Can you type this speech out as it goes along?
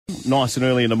nice and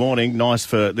early in the morning. Nice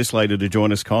for this lady to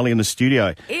join us, Kylie, in the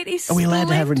studio. It is Are we allowed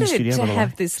to have her in the studio, by the way?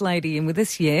 have this lady in with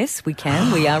us. Yes, we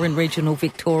can. We are in regional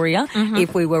Victoria.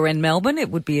 If we were in Melbourne, it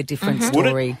would be a different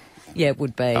story. Yeah, it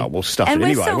would be. Oh, well, stuff it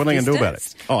anyway. What are they going to do about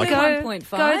it? Oh, We're okay. 1.5.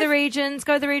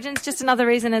 Go the regions. Just another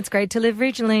reason it's great to live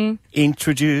regionally.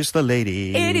 Introduce the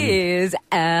lady. It is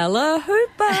Ella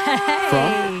Hooper.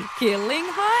 From? Killing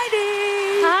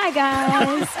Heidi. Hi,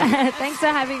 guys. Thanks for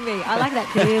having me. I like that.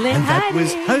 Killing That Heidi.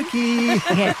 was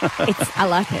hokey. Yeah, I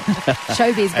like it.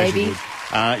 Showbiz, As you baby.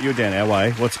 would. You're down our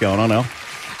way. What's going on, Al?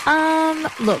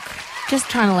 Look, just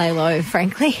trying to lay low,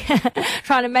 frankly.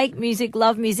 Trying to make music,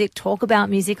 love music, talk about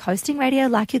music, hosting radio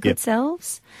like your good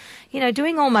selves. You know,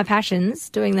 doing all my passions,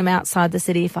 doing them outside the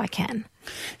city if I can.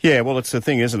 Yeah, well, it's the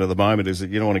thing, isn't it, at the moment, is that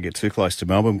you don't want to get too close to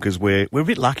Melbourne because we're a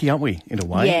bit lucky, aren't we, in a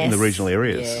way, in the regional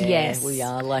areas? Yeah, Yes. we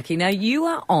are lucky. Now, you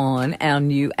are on our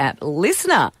new app,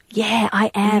 Listener. Yeah,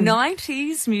 I am.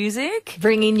 90s music.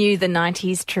 Bringing you the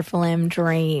 90s Triple M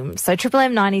dream. So Triple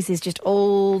M 90s is just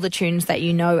all the tunes that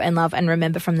you know and love and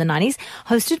remember from the 90s,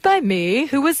 hosted by me,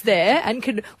 who was there and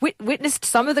could witnessed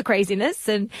some of the craziness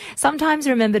and sometimes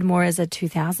remembered more as a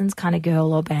 2000s kind of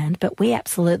girl or band, but we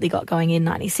absolutely got going in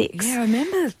 96. Yeah, I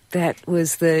remember that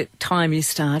was the time you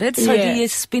started. So Yeah. do you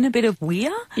spin a bit of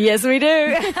weir? Yes, we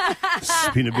do. It's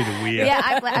been a bit of weird. Yeah,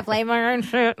 I play my own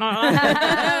shit.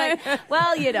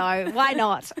 Well, you know, why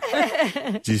not?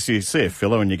 Do you see a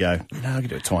filler and you go, no, I'm going to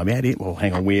do a time out here. Well,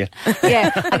 hang on, we're...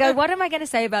 Yeah. I go, what am I going to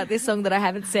say about this song that I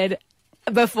haven't said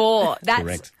before? That's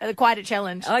Correct. quite a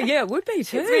challenge. Oh, yeah, it would be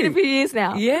too. It's been a few years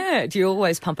now. Yeah. Do you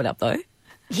always pump it up, though?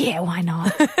 Yeah, why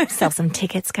not? Sell some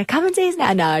tickets. Go, come and see us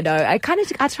now. No. I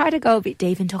try to go a bit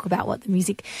deep and talk about what the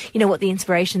music, you know, what the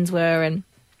inspirations were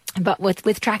but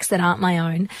with tracks that aren't my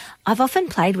own, I've often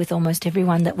played with almost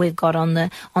everyone that we've got on the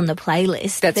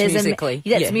playlist. That's There's musically.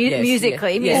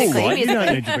 musically. All right, you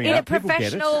don't need to bring it In a up. People get it.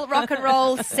 professional rock and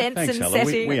roll sense Thanks, and Ella.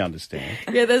 setting. We understand.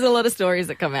 Yeah, there's a lot of stories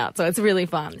that come out, so it's really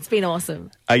fun. It's been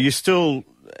awesome. Are you still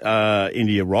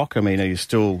into your rock? I mean, are you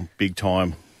still big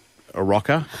time a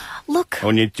rocker? Look,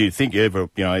 Or do you think you ever,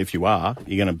 if you are,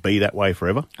 you're going to be that way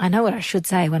forever? I know what I should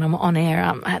say when I'm on air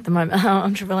at the moment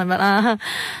on Triple M, but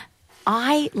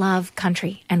I love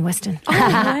country and western. Oh,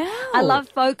 wow. I love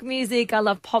folk music. I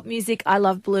love pop music. I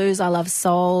love blues. I love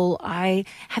soul. I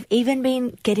have even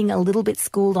been getting a little bit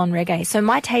schooled on reggae. So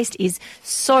my taste is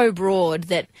so broad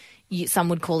that some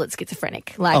would call it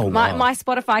schizophrenic. Like Oh, wow. my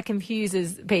Spotify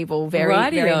confuses people very,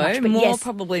 Radio, very much. But more yes,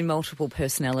 probably multiple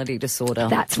personality disorder.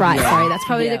 that's right. Yeah. Sorry, that's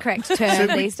probably Yeah. the correct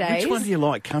term these days. Which one do you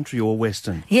like, country or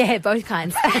western? Yeah, both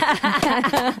kinds.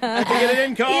 Get it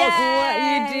in, Kyle.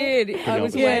 Yeah. You did. I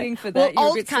was Yeah. waiting for that. Well, You're a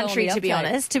old bit slow on country, the to be uptake.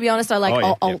 honest. To be honest, I like Oh,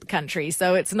 yeah, old country,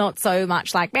 so it's not so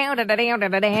much like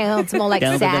it's more like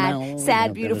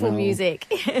sad, beautiful music.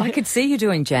 I could see you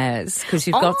doing jazz because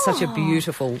you've got such a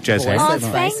beautiful Jazz voice. hands. Let's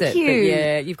Oh, face thank it. you. But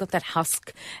yeah, you've got that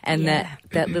husk and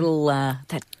that little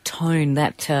that tone,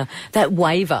 that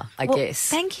waver, I Well, guess.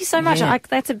 thank you so much. Yeah.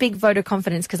 That's a big vote of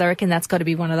confidence because I reckon that's got to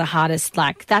be one of the hardest.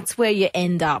 Like, that's where you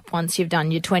end up once you've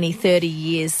done your 20, 30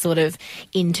 years sort of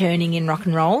interning in rock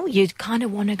and roll. You kind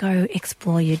of want to go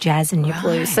explore your jazz and your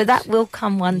blues. So that will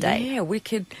come one day. Yeah, we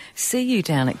could see you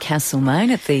down at Castlemaine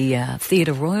at the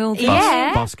Theatre Royal.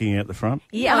 Yeah. Busking out the front.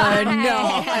 Yeah. Oh,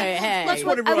 no. Hey. That's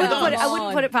what I everyone does.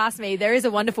 wouldn't put it past me. There is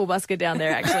a wonderful busker down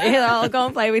there, actually. I'll go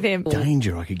and play with him.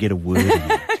 Danger, I could get a word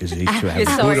in because he's to have Yeah, a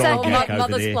sorry, good old so gack over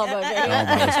Mother's there. Club over there. Oh,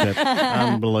 Mother's Club.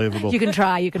 Unbelievable. You can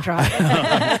try.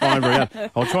 Fine, very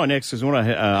good. I'll try next because I want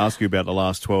to ask you about the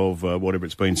last 12, whatever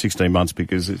it's been, 16 months,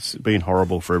 because it's been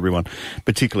horrible for everyone,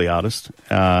 particularly artists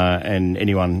and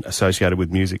anyone associated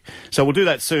with music. So we'll do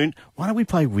that soon. Why don't we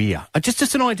play Weir?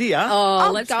 Just an idea.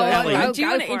 Oh, let's go go. on, Do you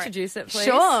go want to for it. introduce it, please?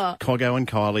 Sure. Coggo and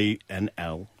Kylie and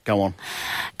Al. Go on.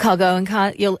 Coggo and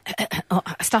Kylie.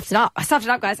 I stuffed it up.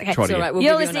 Guys. Okay. Try it It's all again. right. We'll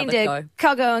You're give you listening to another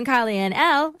Coggo and Kylie and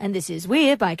Al, and this is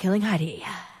Weird by Killing Heidi.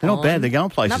 They're not bad. They're going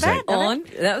places. Not bad. go. On.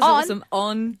 That was On. awesome.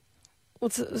 On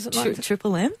What's it? Is it like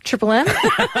Triple M. Triple M?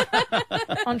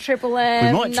 On Triple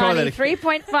M, We might try that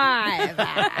 93.5.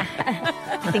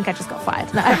 I think I just got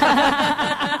fired. No.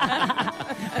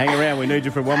 Hang around. We need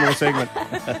you for one more segment.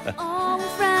 Oh,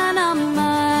 friend of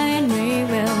mine, we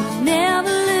will never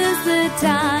lose the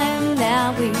time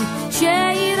that we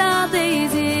shared all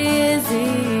these years.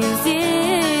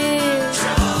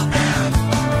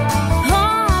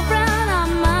 Oh, friend of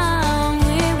mine,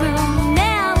 we will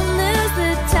never lose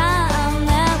the time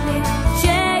that we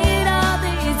shared all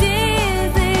these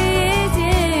years.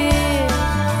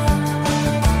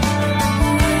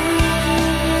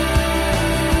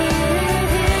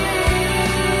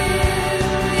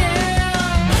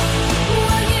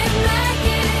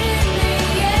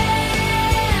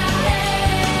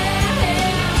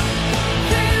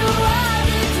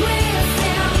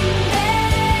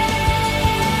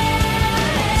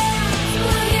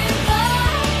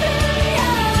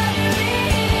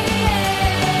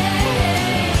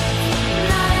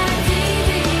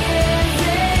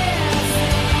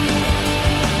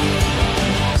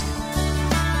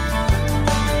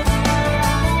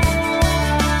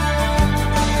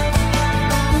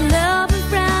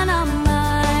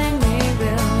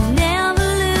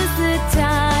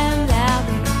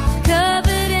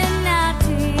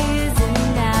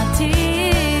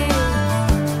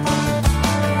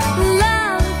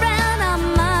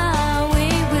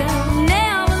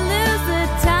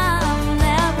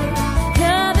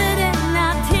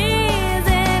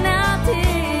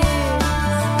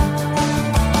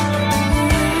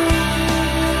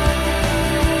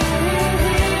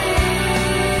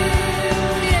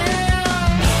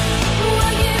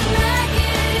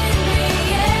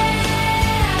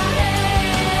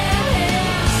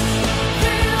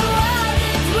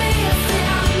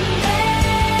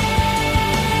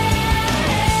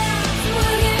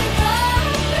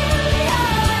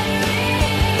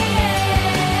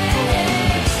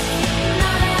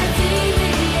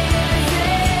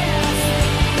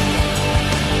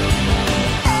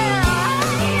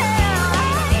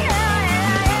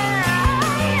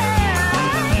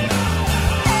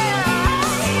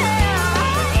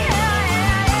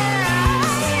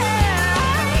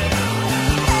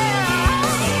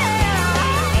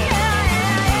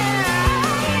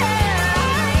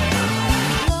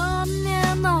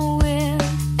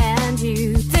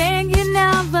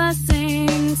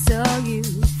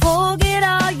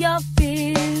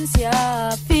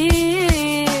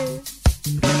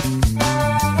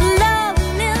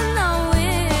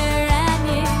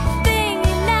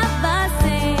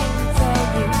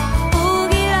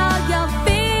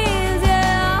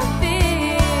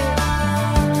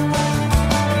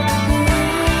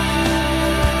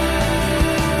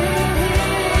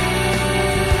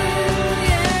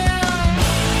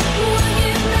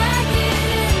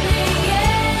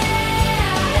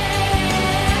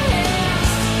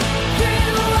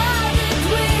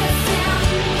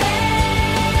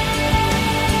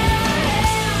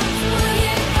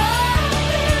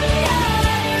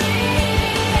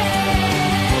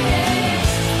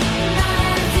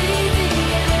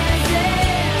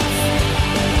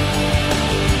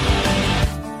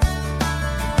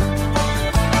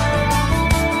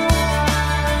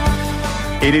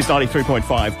 It is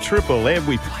 93.5 Triple M.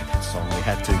 We played that song. We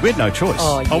had to. We had no choice.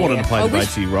 Oh, I wanted yeah. to play I the wish-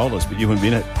 Batesy Rollers, but you wouldn't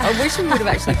been it. I wish we would have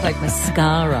actually played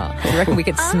Mascara. Do you reckon we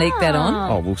could sneak that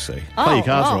on? Oh, we'll see. Play your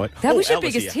cards right. That Oh, was your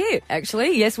Ella's biggest here. hit,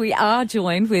 actually. Yes, we are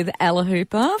joined with Ella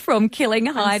Hooper from Killing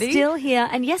Heidi. Still here,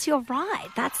 and yes, you're right.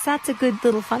 That's a good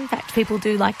little fun fact. People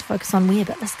do like to focus on Weird,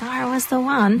 but Mascara was the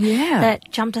one that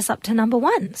jumped us up to number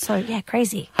 1. So yeah,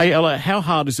 crazy. Hey, Ella, how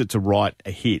hard is it to write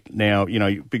a hit? Now, you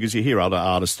know, because you hear other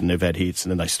artists and they've had hits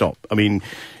and then they stop. I mean,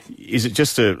 is it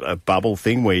just a bubble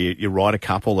thing where you write a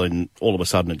couple and all of a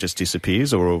sudden it just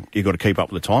disappears, or you got to keep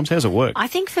up with the times? How's it work? I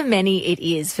think for many it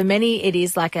is. For many it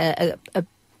is like a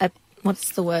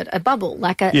what's the word? A bubble,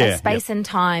 like a space and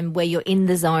time where you're in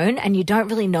the zone and you don't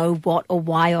really know what or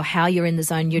why or how you're in the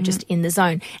zone. You're just in the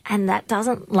zone. And that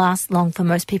doesn't last long for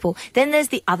most people. Then there's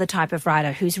the other type of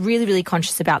writer who's really, really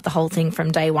conscious about the whole thing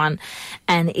from day one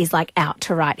and is like out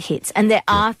to write hits. And there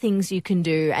are things you can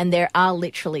do, and there are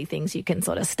literally things you can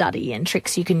sort of study and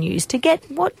tricks you can use to get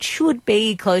what should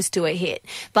be close to a hit.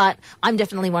 But I'm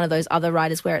definitely one of those other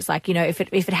writers where it's like, you know, if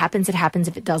it happens, it happens.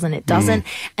 If it doesn't, it doesn't.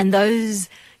 And those...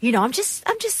 You know, I'm just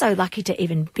so lucky to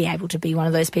even be able to be one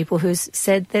of those people who's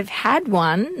said they've had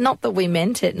one. Not that we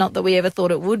meant it, not that we ever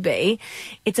thought it would be.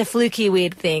 It's a fluky,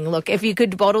 weird thing. Look, if you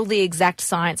could bottle the exact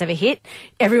science of a hit,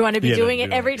 everyone would be doing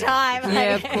it every time.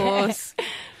 Yeah, of course.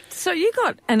 So you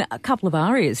got a couple of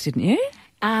arias, didn't you?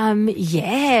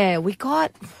 Yeah,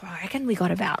 I reckon we got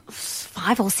about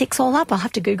 5 or 6 all up. I'll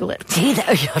have to Google it.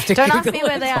 Don't ask me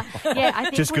where they are. Yeah, I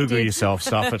think Just Google yourself,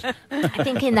 stuff it. I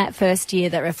think in that first year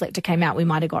that Reflector came out, we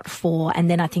might have got 4. And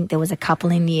then I think there was a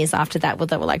couple in years after that where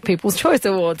they were like People's Choice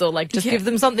Awards, or like just give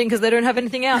them something because they don't have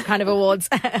anything out kind of awards.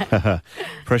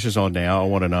 Pressure's on now. I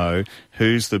want to know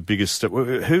who's the biggest...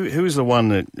 Who is the one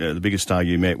that... the biggest star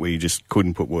you met where you just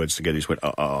couldn't put words together? You just went,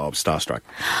 oh, starstruck.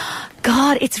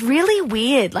 God, it's really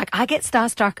weird. Like, I get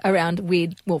starstruck around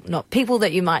weird, well, not people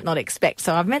that you might not expect.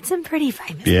 So I've met some pretty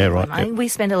famous people. right. I mean, we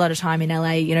spent a lot of time in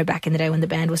LA, you know, back in the day when the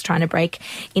band was trying to break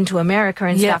into America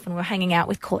and stuff, and we're hanging out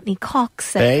with Courtney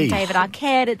Cox and David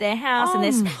Arquette at their house, and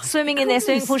they're swimming in their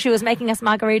swimming pool. She was making us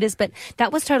margaritas, but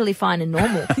that was totally fine and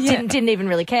normal. Didn't even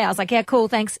really care. I was like, yeah, cool,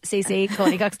 thanks, CC,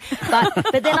 Courtney Cox.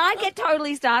 But then I get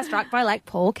totally starstruck by like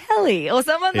Paul Kelly or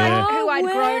someone like who I'd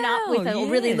grown up with or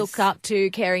really look up to,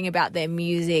 caring about their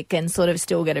music, and sort of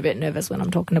still get a bit nervous when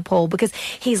I'm talking to Paul because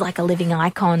he's like a living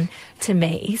icon to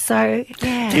me. So,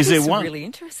 yeah. Is there one... really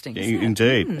interesting.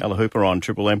 Indeed. Ella Hooper on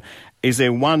Triple M. Is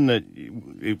there one that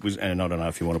it was, and I don't know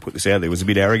if you want to put this out there, was a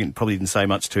bit arrogant, probably didn't say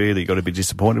much to you that you got a bit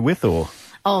disappointed with, or...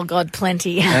 Oh, God,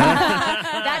 plenty.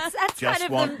 That's Just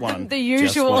kind want of the one.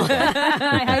 usual. Just want one.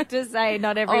 I have to say,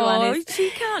 not everyone is. You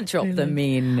can't drop them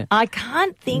in. I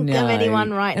can't think of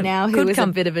anyone right now who Could is a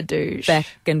come bit of a douche. back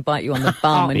and bite you on the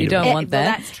bum, and you don't want well,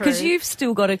 that. that's true. Because you've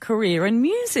still got a career in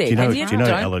music. Do and you know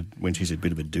don't- Ella, when she's a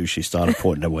bit of a douche, she started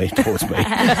pointing her way towards me.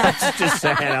 It's just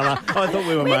sad, Ella. I thought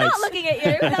we were We're mates. not looking at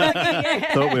you. We're not looking at you.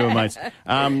 Thought we were mates.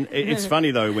 It's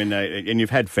funny though when and you've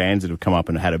had fans that have come up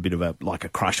and had a bit of a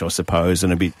crush, I suppose,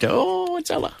 and a bit it's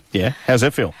Ella. Yeah, how's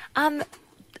that feel?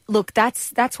 Look,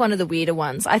 that's one of the weirder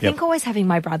ones. I think always having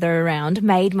my brother around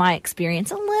made my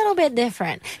experience a little bit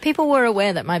different. People were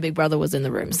aware that my big brother was in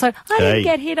the room, so I didn't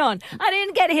get hit on. I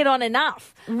didn't get hit on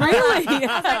enough. Really? I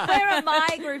was like, where are my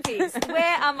groupies?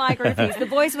 Where are my groupies? The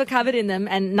boys were covered in them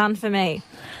and none for me.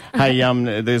 Hey,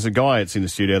 there's a guy that's in the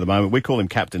studio at the moment. We call him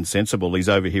Captain Sensible. He's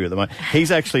over here at the moment. He's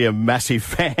actually a massive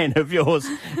fan of yours.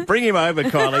 Bring him over,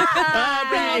 Kylie.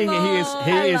 He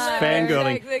is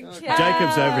fangirling.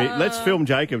 Jacob's over here. Let's film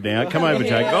Jacob now. Come over,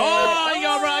 Jacob. Oh,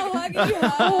 you're right.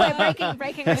 Oh, we're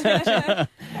breaking restriction.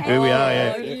 Here we are,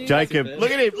 yeah. Jacob,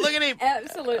 look at him.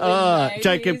 Absolutely.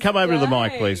 Jacob, come over to the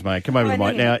mic, please, mate. Come over to the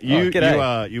mic. Now,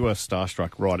 you are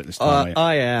starstruck right at this time, aren't you?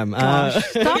 I am.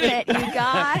 Stop it, you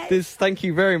guys. Thank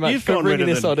you very much You've for gone bringing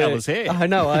redder this than on air. Ella's hair. I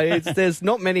know. There's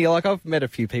not many. Like, I've met a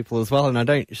few people as well, and I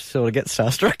don't sort of get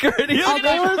starstruck or anything.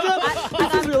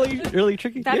 This is really, really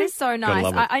tricky. That is so nice.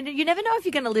 love it. You never know if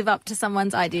you're going to live up to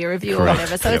someone's idea of you Correct. or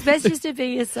whatever. So it's best just to be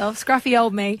yourself. Scruffy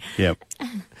old me. Yep.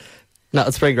 No,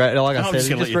 it's been great. Like I I'm said, just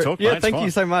gonna let you talk, mate. yeah, It's thank fine.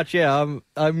 you so much. Yeah,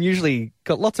 I'm usually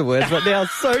got lots of words, but now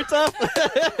it's so tough.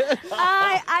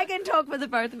 I can talk for the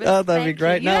both of us. Oh, that'd be Thank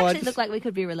great. You No, I actually just- look like we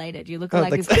could be related. You look Oh, like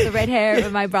thanks. you've got the red hair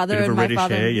of my brother Bit of and a my reddish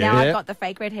father. hair, yeah. Now Yeah. I've got the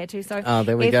fake red hair too. So Oh,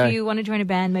 there we if go. you want to join a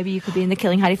band, maybe you could be in the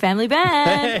Killing Heidi family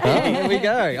band. Oh, there we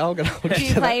go. I'll do Do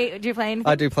you play anything?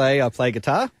 I do play. I play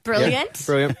guitar. Brilliant. Yeah,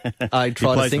 brilliant. I try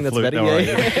to plays sing. the That's flute, better. don't worry.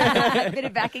 Yeah. A bit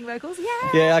of backing vocals. Yeah.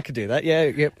 Yeah, I could do that. Yeah,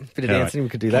 yep. Bit of All right. dancing. We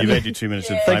could do that. You've had your 2 minutes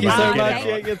of fame. Thank you We'll so get much. out.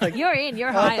 Yeah, yeah, thank you. You're in.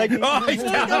 You're hired. Thank you. Oh, he's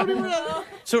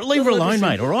so leave her alone,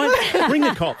 mate, all right? Bring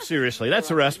the cops, seriously. That's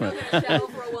harassment.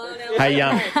 Hey,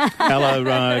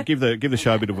 Ella, give the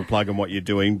show a bit of a plug on what you're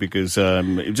doing because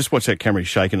just watch that camera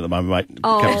shaking at the moment, mate.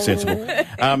 Captain Sensible.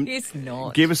 It's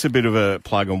not. Give us a bit of a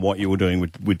plug on what you were doing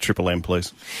with Triple M,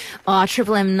 please.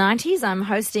 Triple M 90s. I'm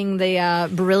hosting the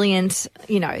brilliant,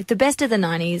 the best of the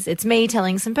 90s. It's me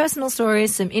telling some personal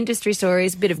stories, some industry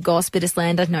stories, a bit of goss, bit of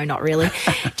slander. No, not really.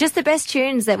 Just the best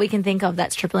tunes that we can think of.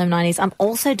 That's Triple M 90s. I'm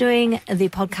also doing the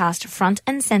podcast Front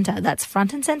and Centre. That's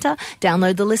Front and Centre.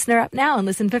 Download the Listener app now and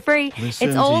listen for free. Listen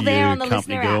it's all to there you, on the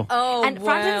company Listener girl. app. Oh, and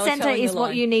Front and wow, Centre towing is the what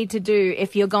line. you need to do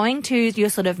if you're going to your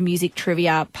sort of music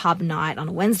trivia pub night on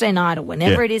a Wednesday night or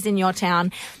whenever it is in your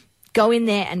town. Go in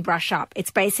there and brush up.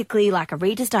 It's basically like a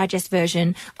Reader's Digest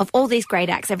version of all these great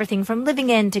acts, everything from Living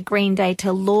End to Green Day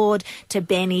to Lorde to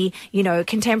Benny,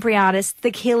 contemporary artists,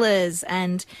 The Killers,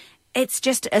 and it's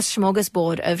just a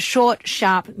smorgasbord of short,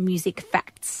 sharp music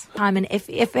facts. And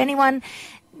if anyone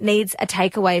needs a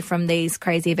takeaway from these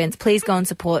crazy events, please go and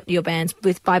support your bands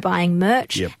by buying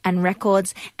merch and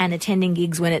records and attending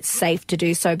gigs when it's safe to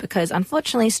do so, because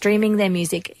unfortunately streaming their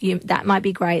music, that might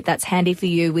be great. That's handy for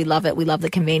you. We love it. We love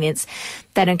the convenience.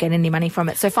 They don't get any money from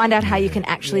it. So find out how you can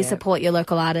actually support your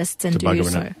local artists and do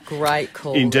so. Great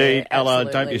call. Indeed. there, Ella,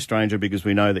 absolutely. don't be a stranger because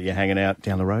we know that you're hanging out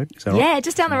down the road. Is that right? Yeah,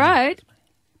 just down the road.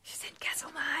 She's in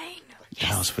Castlemaine.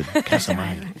 Castleford,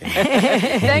 Castlemaine.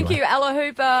 Thank you, Ella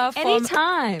Hooper. From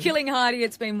Anytime. Killing Heidi.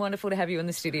 It's been wonderful to have you in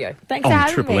the studio. Thanks for On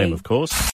having Triple me. M, of course.